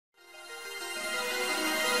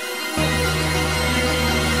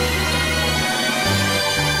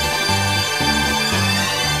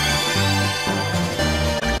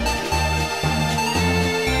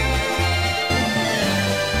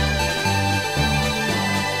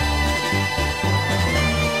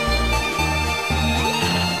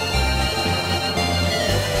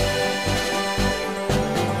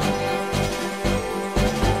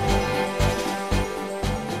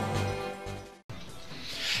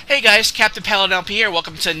Hey guys, Captain Paladin LP here.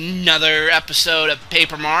 Welcome to another episode of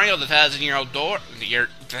Paper Mario: The Thousand Year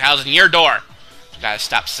Door. Gotta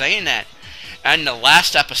stop saying that. And the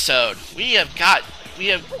last episode, we have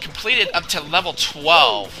completed up to level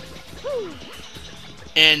 12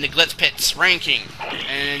 in the Glitz Pit's ranking.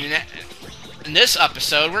 And in this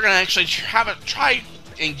episode, we're gonna actually try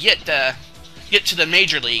and get to the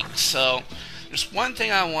major leagues. So there's one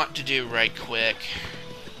thing I want to do right quick.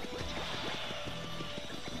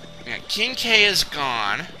 Yeah, King K is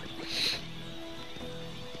gone.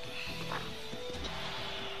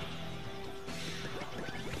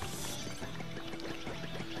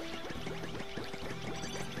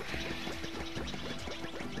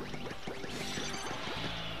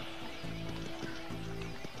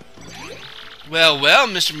 Well,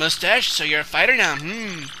 Mr. Mustache, so you're a fighter now.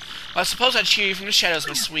 Well, I suppose I'd cheer you from the shadows,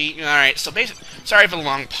 my sweet. Alright, so basically, sorry for the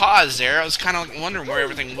long pause there. I was kind of wondering where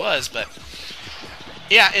everything was, but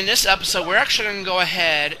yeah, in this episode, we're actually going to go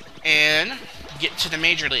ahead and get to the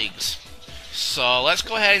major leagues. So let's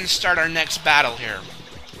go ahead and start our next battle here.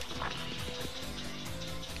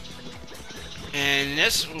 And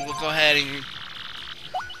this, we'll go ahead and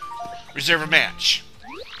reserve a match.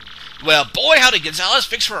 Well, boy, howdy, Gonzalez,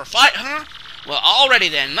 fixed for a fight, huh? Well,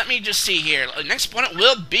 alrighty then, let me just see here. The next opponent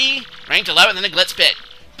will be ranked 11th in the Glitz Pit,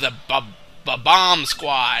 the Bomb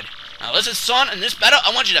Squad. Now listen, son, in this battle,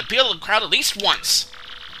 I want you to appeal to the crowd at least once.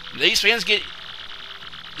 These fans will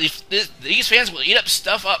eat that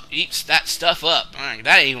stuff up.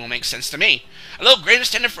 That ain't gonna make sense to me. A little grain of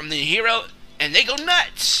standard from the hero, and they go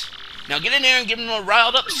nuts. Now get in there and give them a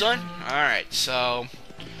riled up, son. Alright, so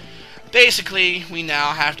basically, we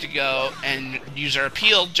now have to go and use our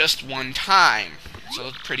appeal just one time. So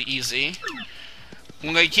it's pretty easy.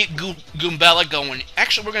 We're going to keep Goombella going.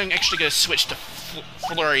 Actually, we're going to switch to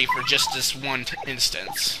Flurry for just this one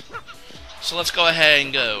instance. So let's go ahead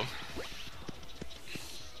and go.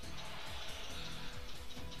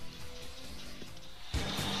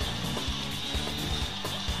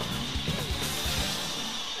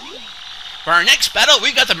 For our next battle,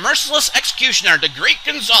 we got the Merciless Executioner, the Great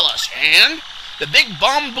Gonzalez, and the Big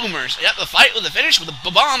Bomb Boomers. Yep, the fight with the finish with the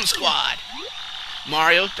Bomb Squad.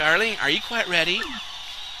 Mario, darling, are you quite ready?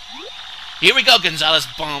 Here we go, Gonzalez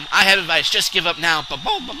Bomb. I have advice. Just give up now.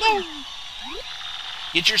 Ba-boom, ba-boom.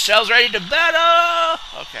 Get yourselves ready to battle.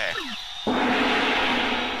 Okay.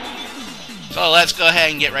 So let's go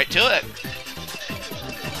ahead and get right to it.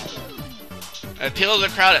 Appeal to the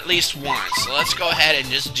crowd at least once. So let's go ahead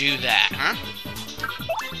and just do that, huh?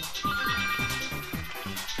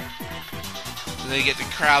 They get the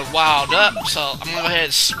crowd wild up. So I'm going to go ahead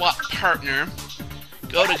and swap partner.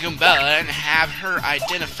 Go to Goombella and have her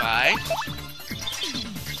identify.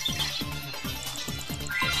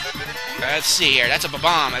 Let's see here. That's a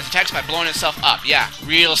bomb. It attacks by blowing itself up. Yeah,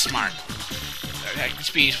 real smart. Attack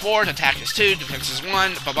speed is 4, attack is 2, defense is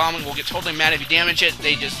 1. The bomb will get totally mad if you damage it.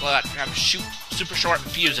 They just shoot super short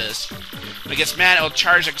fuses. When it gets mad, it'll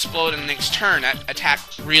charge and explode in the next turn. That attack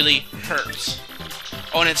really hurts.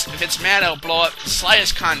 Oh, and if it's mad, it'll blow up the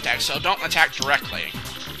slightest contact, so don't attack directly.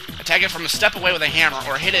 Attack it from a step away with a hammer,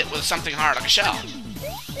 or hit it with something hard, like a shell.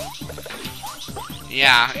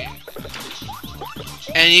 Yeah.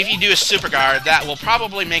 And if you do a super guard, that will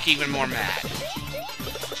probably make you even more mad.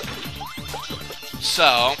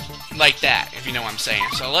 So, like that, if you know what I'm saying.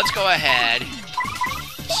 So let's go ahead,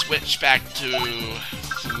 switch back to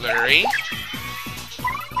Flurry.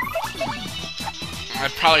 I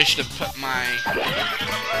probably should have put my...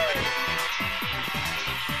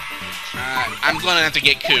 I'm going to have to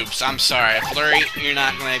get Coops. I'm sorry. Flurry, you're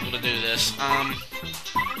not going to be able to do this.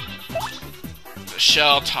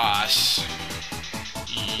 Shell Toss.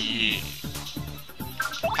 Yeah.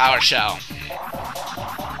 Power Shell.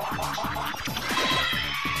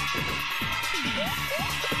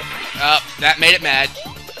 Oh, that made it mad.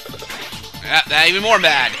 That even more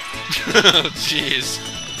mad. Jeez.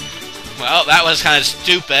 Well, that was kind of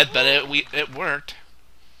stupid, but it worked.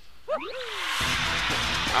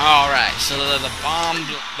 Alright, so the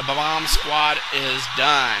bomb squad is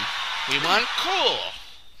done. We won? Cool.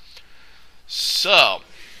 So,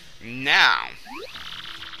 now,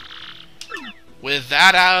 with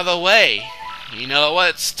that out of the way, you know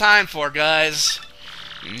what it's time for, guys.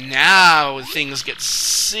 Now things get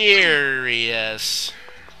serious.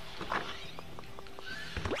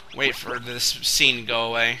 Wait for this scene to go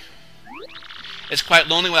away. It's quite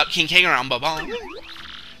lonely without King K around, ba-bum.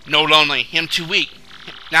 No lonely, him too weak.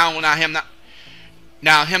 Now him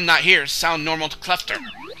not here. Sound normal to Clefter.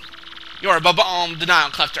 You're a ba-bum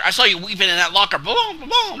denial, Clefter. I saw you weeping in that locker. Ba-bum,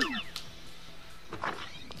 ba-bum.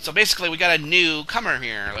 So basically, we got a new comer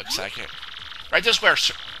here. Looks like it. Right this way,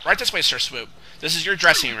 Right this way, Sir Swoop. This is your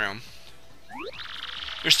dressing room.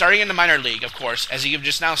 You're starting in the minor league, of course, as you've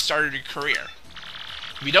just now started your career.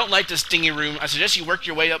 If you don't like this dingy room, I suggest you work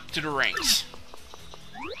your way up to the ranks.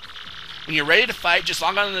 When you're ready to fight, just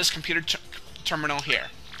log on to this computer terminal here.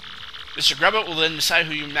 Mr. Grubbit will then decide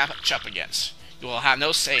who you match up against. You will have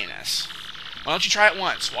no say in this. Why don't you try it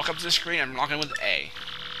once? Walk up to the screen and log in with A.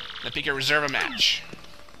 Then pick your reserve a match.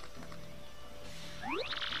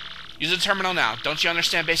 Use the terminal now. Don't you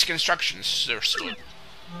understand basic instructions, Sir Swoop?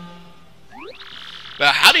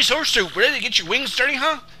 Well, howdy, Sir Swoop. Ready to get your wings dirty,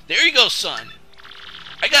 huh? There you go, son.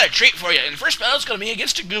 I got a treat for you, and the first battle's gonna be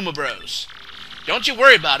against the Goomba Bros. Don't you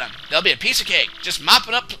worry about them. They'll be a piece of cake. Just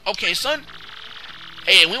mopping up, okay, son?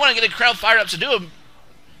 Hey, and we want to get the crowd fired up to do a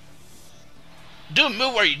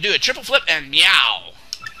move where you do a triple flip and meow.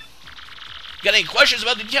 Got any questions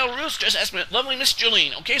about the detailed rules? Just ask my lovely Miss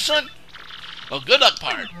Jolene, okay, son? Well, good luck,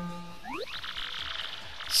 pard.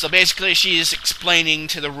 So basically, she's explaining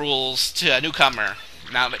to the rules to a newcomer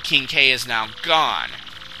now that King K is now gone.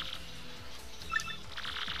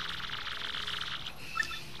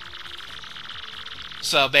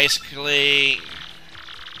 So basically,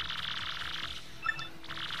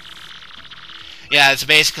 yeah, it's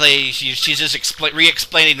basically she's just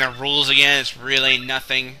re-explaining the rules again. It's really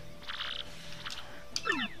nothing.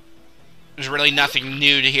 There's really nothing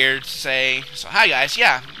new to here to say. So hi guys,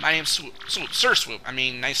 yeah, my name's Sir Swoop. I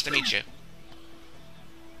mean, nice to meet you.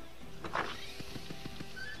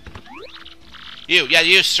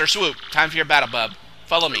 You, Sir Swoop. Time for your battle, bub.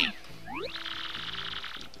 Follow me.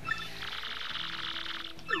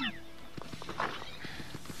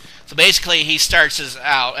 So basically, he starts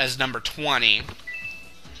out as number 20.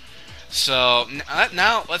 So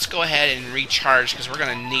now let's go ahead and recharge because we're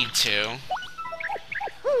gonna need to.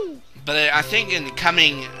 But I think in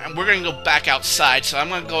coming, we're gonna go back outside. So I'm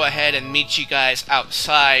gonna go ahead and meet you guys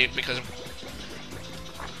outside because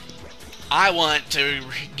I want to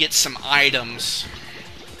get some items.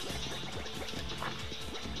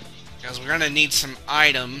 Because we're gonna need some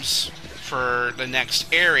items for the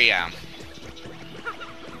next area.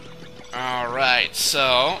 Alright,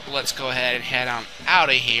 so let's go ahead and head on out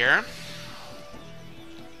of here.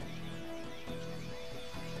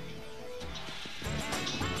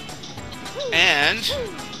 And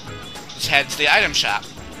let's head to the item shop.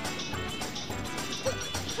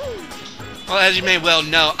 Well, as you may well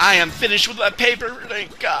know, I am finished with my paper.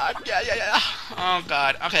 Thank God. Yeah. Oh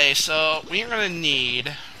God. Okay, so we're gonna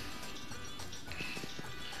need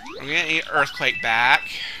Earthquake back.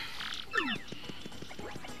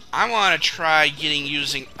 I want to try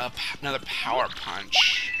using another Power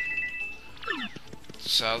Punch.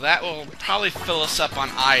 So that will probably fill us up on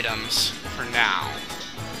items for now.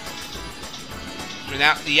 We're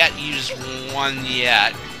not yet used one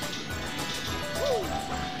yet.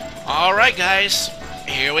 Alright guys,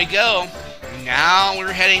 here we go. Now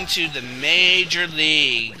we're heading to the Major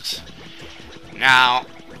Leagues. Now,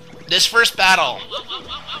 this first battle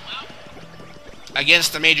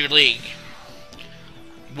against the Major League.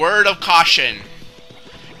 Word of caution.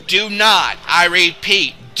 Do not, I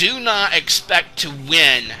repeat, do not expect to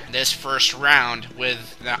win this first round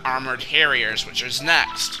with the Armored Harriers, which is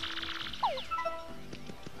next.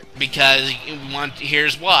 Because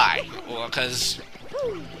here's why. Well, because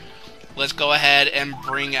let's go ahead and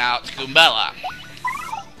bring out Goombella.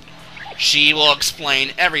 She will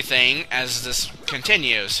explain everything as this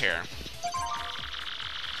continues here.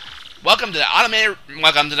 Welcome to the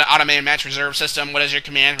automated match reserve system. What is your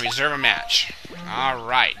command? Reserve a match. All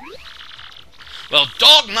right. Well,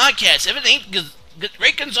 dog my cats. If it ain't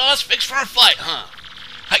Great Gonzalez fixed for a fight, huh?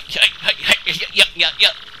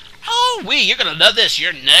 Yep. Oh, you're gonna love this.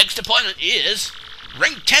 Your next appointment is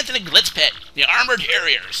ranked 10th in the Glitz Pit, the Armored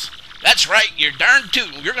Harriers. That's right. You're darn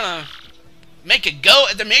tootin'. You're gonna make a go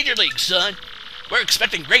at the Major League, son. We're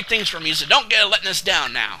expecting great things from you, so don't get letting us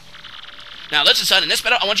down now. Now, listen, son, in this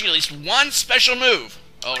battle, I want you to at least one special move,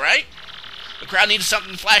 alright? The crowd needs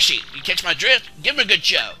something flashy. You catch my drift? Give them a good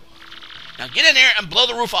show. Now, get in there and blow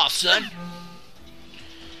the roof off, son.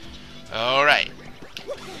 Alright.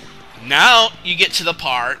 Now, you get to the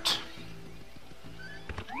part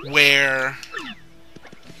where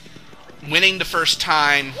winning the first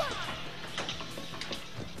time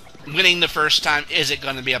isn't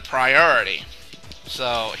going to be a priority.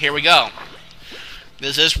 So, here we go.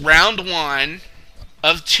 This is round 1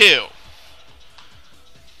 of 2.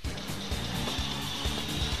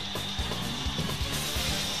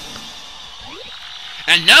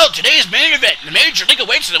 And now today's main event. The Major League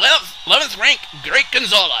awaits the 11th ranked Great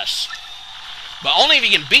Gonzalez. But only if he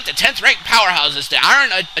can beat the 10th ranked powerhouses, the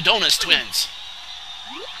Iron Adonis twins.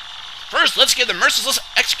 First, let's get the merciless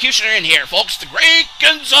executioner in here, folks. The Great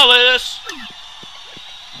Gonzalez.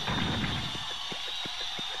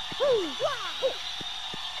 Ooh,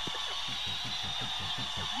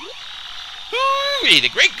 the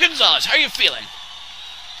Great Gonzalez. How are you feeling?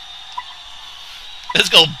 Let's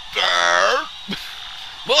go. Brr.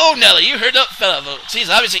 Whoa, Nelly, you heard that fella. He's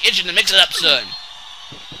obviously itching to mix it up, son.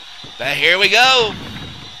 But here we go.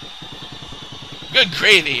 Good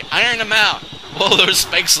gravy. Iron him out. Whoa, those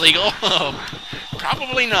spikes legal? Oh,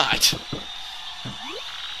 probably not.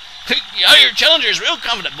 Yeah, your challenger's real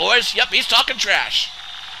confident, boys. Yep, he's talking trash.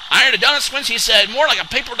 Iron Adonis wins, he said, more like a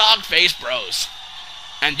paper dog face bros.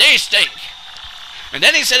 And they stink. And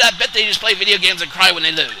then he said, I bet they just play video games and cry when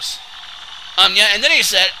they lose. Yeah, and then he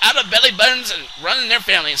said, out of belly buttons and running their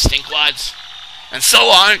family in stinkwads. And so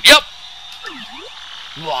on. Yep.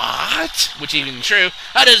 What? Which ain't even true.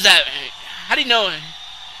 How does that... How do you know...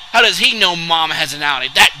 How does he know Mama has an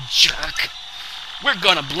outie? That jerk. We're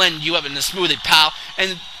gonna blend you up in the smoothie, pal,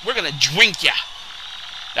 and we're gonna drink ya.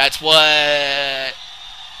 That's what...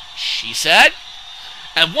 she said?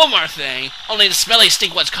 And one more thing. Only the smelly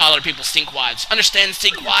stinkwads call other people stinkwads. Understand,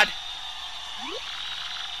 stinkwad?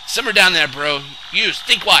 Simmer down there, bro. You,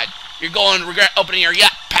 stinkwad. You're going to regret opening your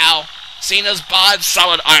yacht, pal. Seeing those bods?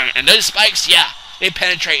 Solid iron. And those spikes? Yeah. They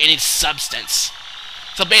penetrate any substance.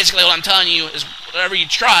 So basically what I'm telling you is whatever you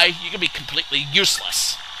try, you can be completely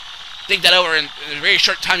useless. Think that over in the very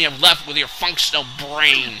short time you have left with your functional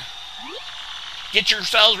brain. Get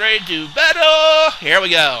yourselves ready to do better. Here we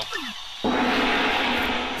go.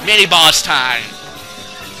 Mini boss time.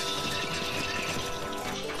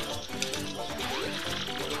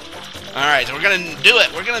 Alright, so we're gonna do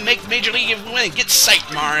it. We're gonna make Major League win. Get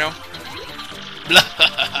psyched, Mario.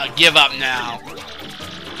 Give up now.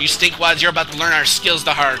 You stinkwads, you're about to learn our skills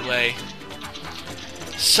the hard way.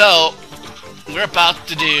 So, we're about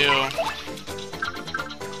to do...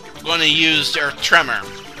 we're going to use our tremor.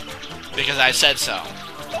 Because I said so.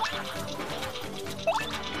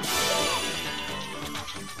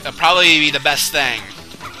 That'll probably be the best thing.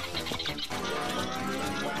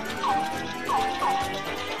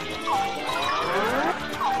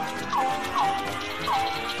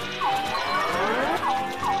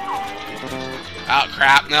 Oh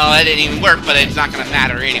crap, no, that didn't even work, but it's not gonna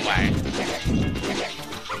matter anyway.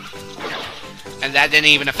 And that didn't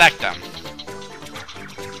even affect them.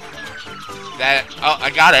 That, oh, I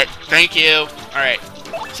got it. Thank you. Alright,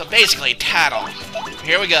 so basically, Tattle.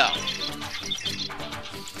 Here we go.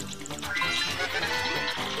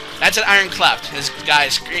 That's an Iron Cleft. This guy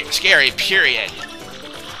is scary, period.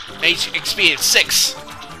 HP is 6.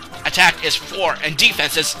 Attack is 4, and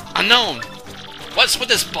defense is unknown. What's with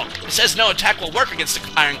this book? It says no attack will work against the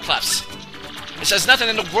Iron Clefts. It says nothing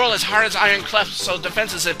in the world as hard as Iron Clefts, so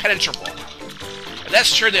defense is impenetrable. If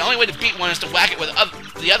that's true, the only way to beat one is to whack it with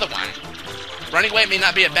the other one. Running away may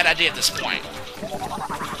not be a bad idea at this point.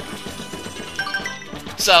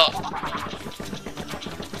 So...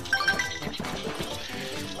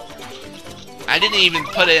 I didn't even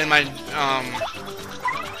put it in my,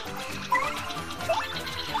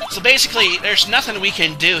 So basically, there's nothing we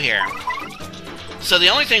can do here. So the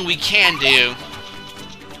only thing we can do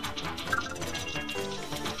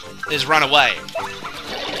is run away.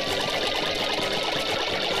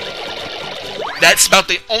 That's about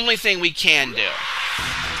the only thing we can do.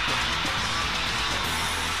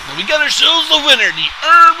 And we got ourselves the winner, the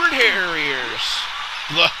Urban Harriers.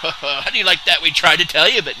 How do you like that? We tried to tell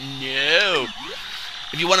you, but no.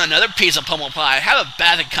 If you want another piece of pummel pie, have a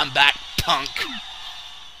bath and come back, punk.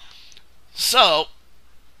 So,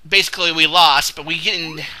 basically we lost, but we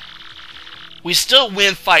still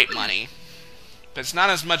win fight money. But it's not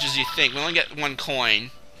as much as you think. We only get 1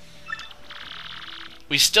 coin.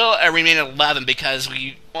 We still remain at 11 because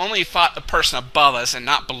we only fought the person above us and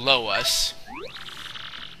not below us.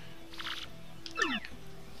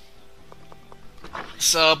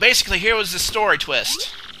 So basically, here was the story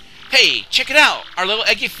twist. Hey, check it out! Our little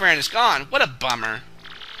eggy friend is gone. What a bummer.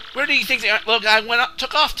 Where do you think the little guy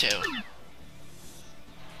took off to?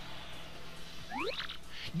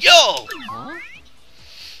 Yo! Huh?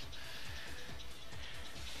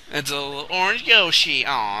 It's a little orange Yoshi.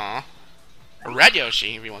 Aww. A red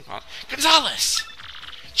Yoshi, if you want to call it. Gonzalez!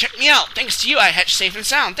 Check me out! Thanks to you, I hatched safe and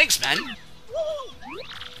sound. Thanks, man.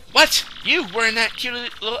 What? You wearing that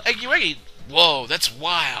cute little eggy weggy? Whoa, that's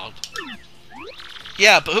wild.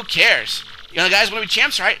 Yeah, but who cares? You know, guys want to be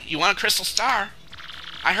champs, right? You want a crystal star?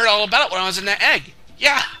 I heard all about it when I was in that egg.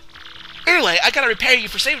 Yeah. Anyway, I gotta repay you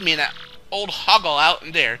for saving me in that old hoggle out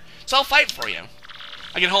in there. So I'll fight for you.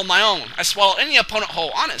 I can hold my own. I swallow any opponent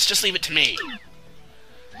whole. Honest, just leave it to me.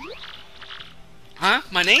 Huh?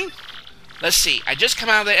 My name? Let's see. I just come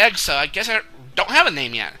out of the egg, so I guess I don't have a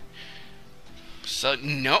name yet. So,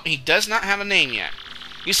 no, he does not have a name yet.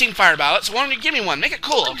 You've seen Fire Ballot, so why don't you give me one? Make it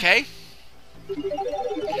cool, okay?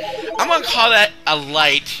 I'm gonna call that a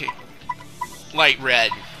light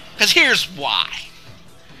red. Because here's why.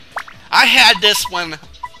 I had this one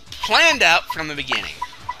planned out from the beginning.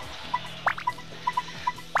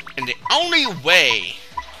 And the only way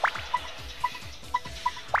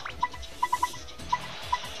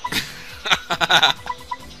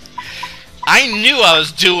I knew I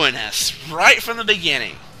was doing this right from the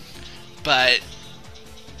beginning. But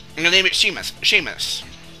I'm gonna name it Sheamus. Sheamus.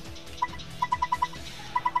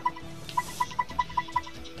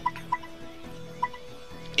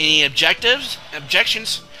 Any objectives?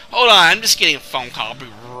 Objections? Hold on, I'm just getting a phone call. I'll be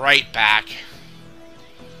right back.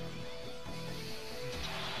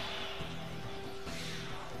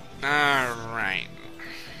 Alright.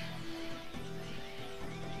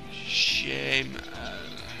 Shame.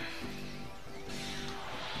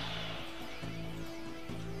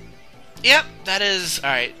 Yep, that is...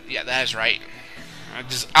 Alright, yeah, that is right. I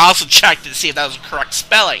also checked to see if that was the correct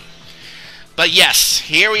spelling. But yes,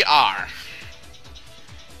 here we are.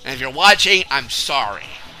 And if you're watching, I'm sorry.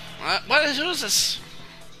 Who is this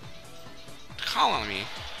calling me?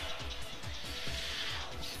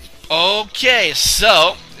 Okay,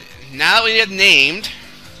 so now that we have named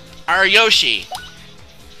our Yoshi,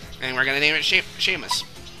 and we're gonna name it Sheamus.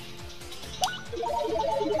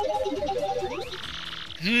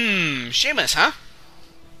 Sheamus, huh?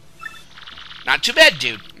 Not too bad,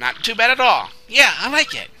 dude. Not too bad at all. Yeah, I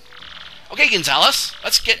like it. Okay, Gonzalez,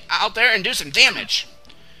 let's get out there and do some damage.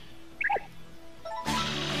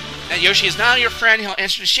 And Yoshi is now your friend. He'll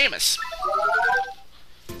answer to Sheamus.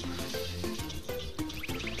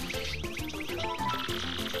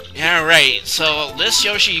 Alright, so this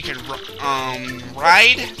Yoshi you can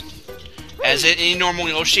ride as any normal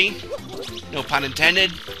Yoshi. No pun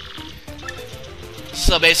intended.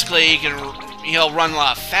 So basically, he'll run a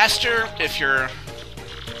lot faster if you're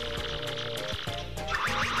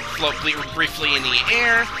float briefly in the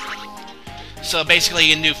air. So basically,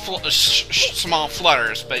 you can do small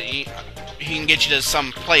flutters, but he can get you to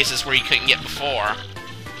some places where you couldn't get before.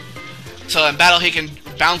 So in battle, he can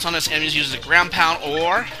bounce on his enemies using a ground pound,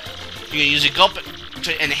 or you can use a gulp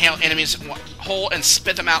to inhale enemies whole and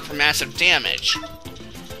spit them out for massive damage.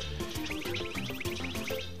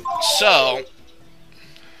 So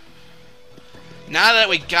now that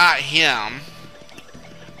we got him,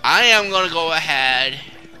 I am going to go ahead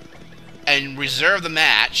and reserve the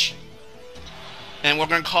match. And we're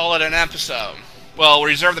going to call it an episode. Well,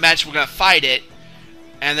 we reserve the match, we're going to fight it,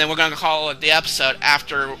 and then we're going to call it the episode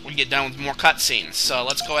after we get done with more cutscenes. So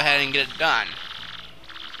let's go ahead and get it done.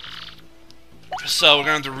 So we're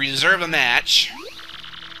going to reserve the match.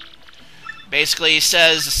 Basically, he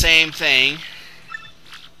says the same thing.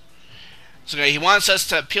 So he wants us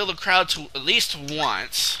to appeal the crowd to at least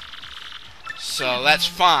once. So that's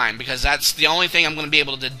fine, because that's the only thing I'm going to be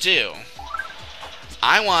able to do.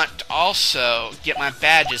 I want to also get my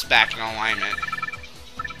badges back in alignment.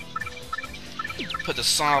 Put the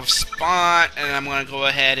solve spot, and I'm going to go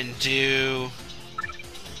ahead and do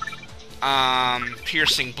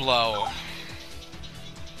piercing blow.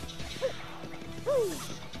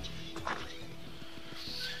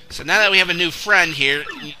 So now that we have a new friend here,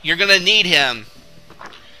 you're going to need him.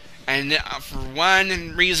 And for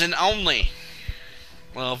one reason only.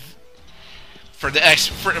 Well, for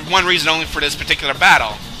one reason only for this particular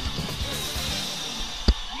battle.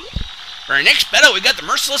 For our next battle, we got the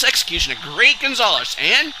Merciless Execution of Great Gonzalez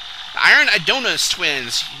and the Iron Adonis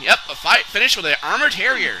twins. Yep, a fight finished with the Armored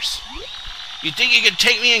Harriers. You think you could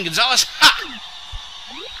take me and Gonzalez? Ha!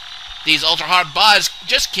 These ultra-hard bots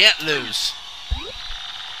just can't lose.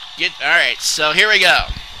 Alright, so here we go.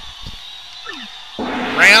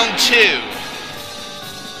 Round 2.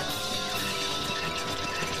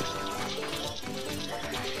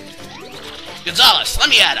 Gonzalez, let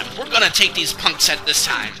me at him. We're gonna take these punks at this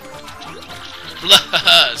time. Blah,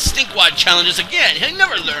 Stinkwad challenges again. He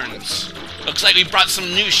never learns. Looks like we brought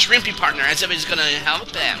some new shrimpy partner, as if he's gonna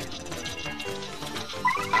help them.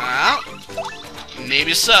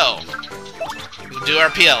 Maybe so. We'll do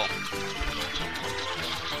our peel.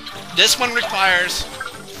 This one requires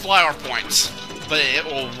flower points, but it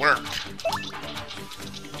will work.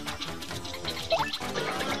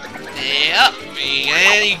 Yep,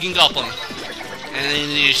 and you can gulp them. And then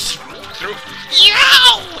you just throw.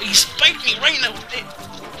 Yow! He spiked me right in the.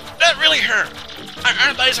 That really hurt. Our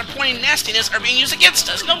antibodies are pointing nastiness are being used against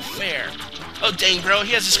us. No fair. Oh dang, bro!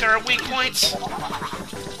 He has discovered weak points.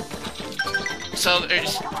 So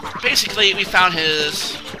basically, we found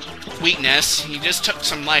his weakness. He just took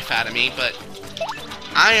some life out of me, but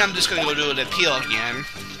I am just gonna go do an appeal again.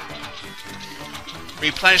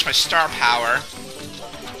 Replenish my star power.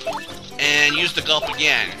 And use the gulp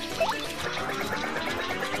again.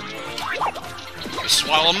 Just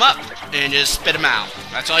swallow them up and just spit them out.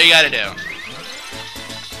 That's all you gotta do.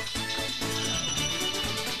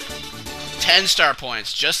 10 star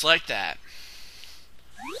points, just like that.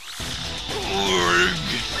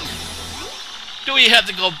 Do we have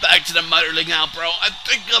to go back to the minor league now, bro? I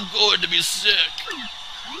think I'm going to be sick.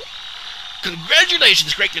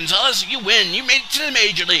 Congratulations, Great Gonzalez. You win. You made it to the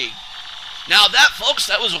major league. Now that, folks,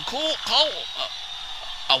 that was a cool call.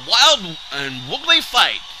 A wild and woogly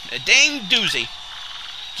fight. A dang doozy.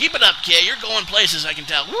 Keep it up, kid. You're going places, I can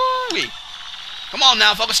tell. Woo-wee. Come on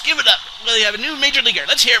now, folks. Give it up. We have a new major leaguer.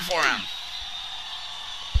 Let's hear it for him.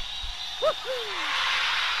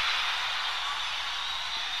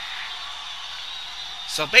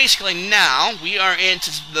 So basically now, we are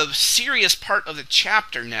into the serious part of the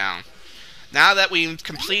chapter now. Now that we've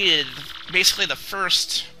completed basically the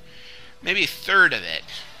first, maybe a third of it.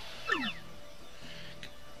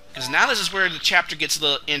 Because now this is where the chapter gets a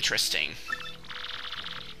little interesting.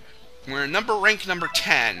 We're rank number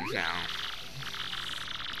 10 now.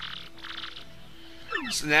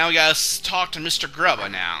 So now we gotta talk to Mr.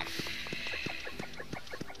 Grubba now.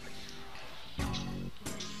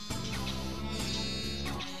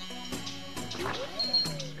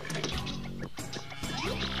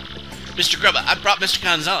 Mr. Grubba, I brought Mr.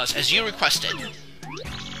 Gonzalez, as you requested.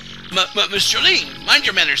 Mr. Lee, mind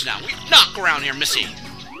your manners now. We knock around here, missy.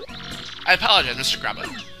 I apologize, Mr. Grubba.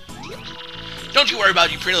 Don't you worry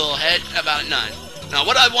about your pretty little head. About it, none. Now,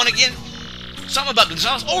 what do I want again? Something about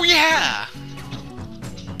Gonzalez? Oh, yeah!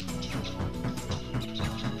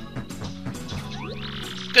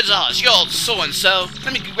 Gonzalez, you old so-and-so.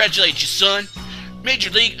 Let me congratulate you, son.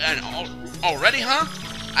 Major League and already, huh?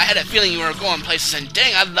 I had a feeling you were going places, and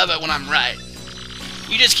dang, I love it when I'm right.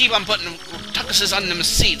 You just keep on putting tuckuses on them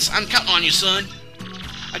seats. I'm counting on you, son.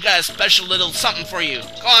 I got a special little something for you.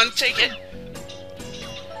 Go on, take it.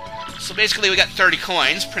 So basically, we got 30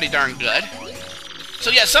 coins. Pretty darn good.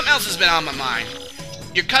 So yeah, something else has been on my mind.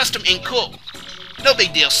 Your custom ain't cool. No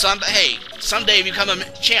big deal, son, but hey, someday if you become a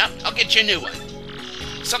champ, I'll get you a new one.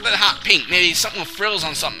 Something hot pink, maybe something with frills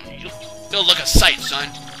on something. You'll look a sight, son.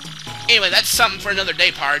 Anyway, that's something for another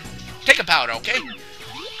day, pard. Take a powder, okay?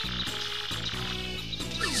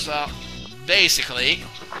 So, basically,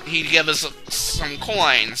 he gave us some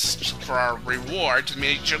coins for our reward to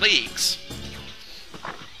major leagues.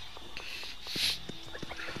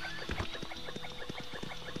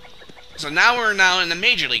 So now we're in the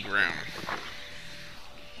major league room.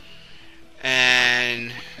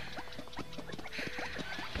 And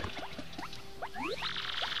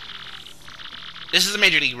this is the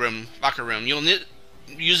major league room, locker room. You'll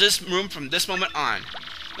use this room from this moment on.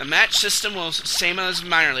 The match system will be the same as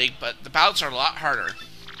minor league, but the bouts are a lot harder.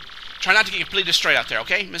 Try not to get completely destroyed out there,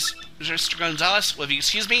 okay, Mr. Gonzalez? Well, if you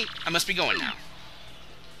excuse me, I must be going now.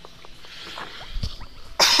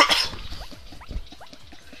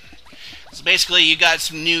 So basically, you got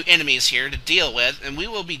some new enemies here to deal with, and we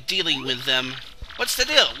will be dealing with them. What's the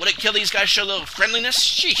deal? Would it kill these guys? Show a little friendliness?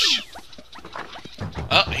 Sheesh.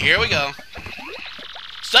 Oh, here we go.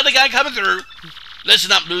 Study guy coming through.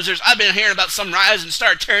 Listen up, losers. I've been hearing about some rise and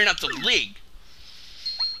start tearing up the league.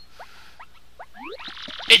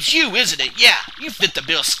 It's you, isn't it? Yeah, you fit the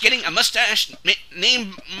bill. Skinning, a mustache,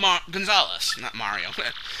 named Gonzalez. Not Mario.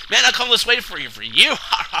 Man, I come this way for you.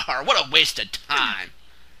 What a waste of time.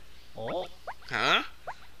 Oh? Huh?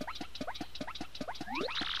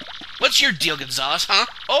 What's your deal, Gonzalez, huh?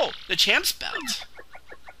 Oh, the champ's belt.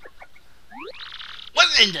 What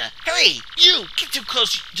in the... Hey, you! Get too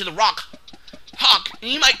close to the Rawk Hawk, and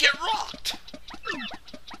you might get rocked.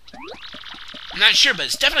 I'm not sure, but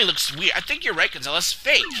it definitely looks weird. I think you're right, Gonzalez.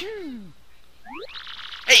 Fake.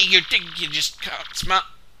 Hey, you think you just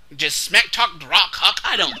smack talk the Rawk Hawk?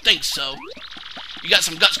 I don't think so. You got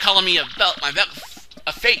some guts calling me my belt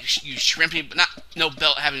a fake, you shrimpy, but not no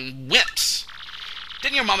belt having wimps.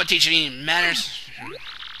 Didn't your mama teach you any manners?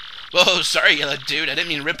 Whoa, sorry, yellow dude. I didn't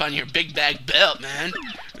mean to rip on your big bag belt, man.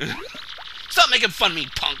 Stop making fun of me,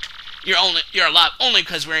 punk. You're alive only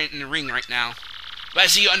because we're in the ring right now. But I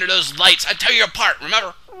see you under those lights, I tear you apart,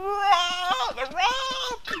 remember? The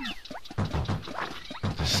Rock!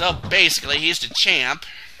 So basically, he's the champ.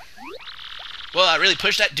 Well, I really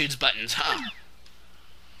pushed that dude's buttons, huh?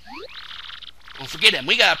 Well, forget him.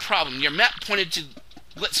 We got a problem. Your map pointed to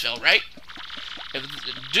Glitzville, right? If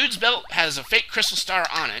the dude's belt has a fake crystal star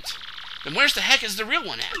on it, then where's the heck is the real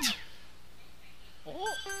one at?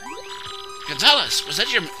 Gonzalez, was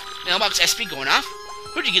that your Mailbox SP going off?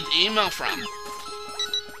 Who'd you get the email from?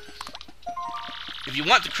 If you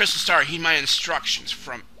want the crystal star, heed my instructions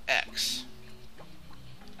from X.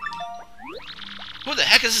 Who the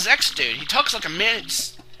heck is this X dude? He talks like a man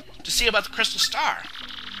to see about the crystal star.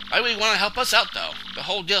 Why would he want to help us out, though? The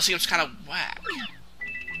whole deal seems kind of whack.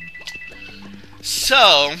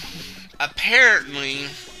 So, apparently,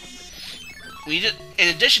 in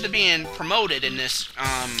addition to being promoted in this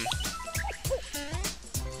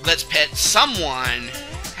Glitz Pit, someone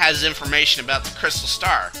has information about the crystal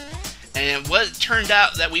star. And it turned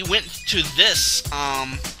out that we went to this,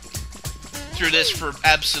 through this for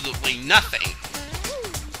absolutely nothing.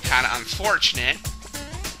 Kind of unfortunate.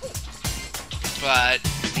 But,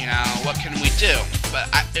 you know, what can we do? But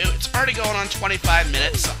it's already going on 25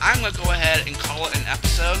 minutes, so I'm going to go ahead and call it an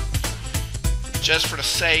episode. Just for the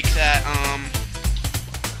sake that,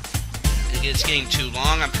 it's getting too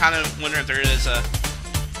long. I'm kind of wondering if there is a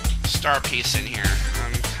star piece in here.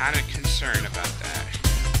 I'm kind of concerned about that.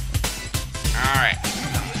 Alright.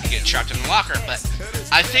 You get trapped in the locker, but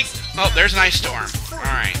I think... Oh, there's an ice storm.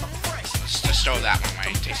 Alright. Let's just throw that one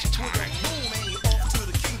away. Tasty tonic.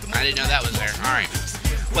 I didn't know that was there. Alright.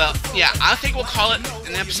 Well, yeah, I think we'll call it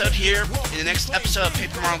an episode here. In the next episode of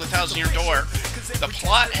Paper Mario: The Thousand Year Door, the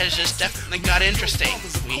plot has just definitely got interesting.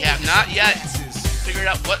 We have not yet figured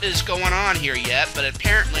out what is going on here yet, but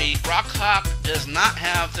apparently Rawk Hawk does not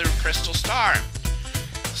have the crystal star.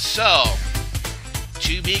 So,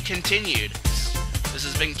 to be continued. This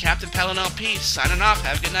has been Captain Pelin LP, signing off.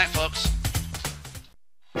 Have a good night, folks.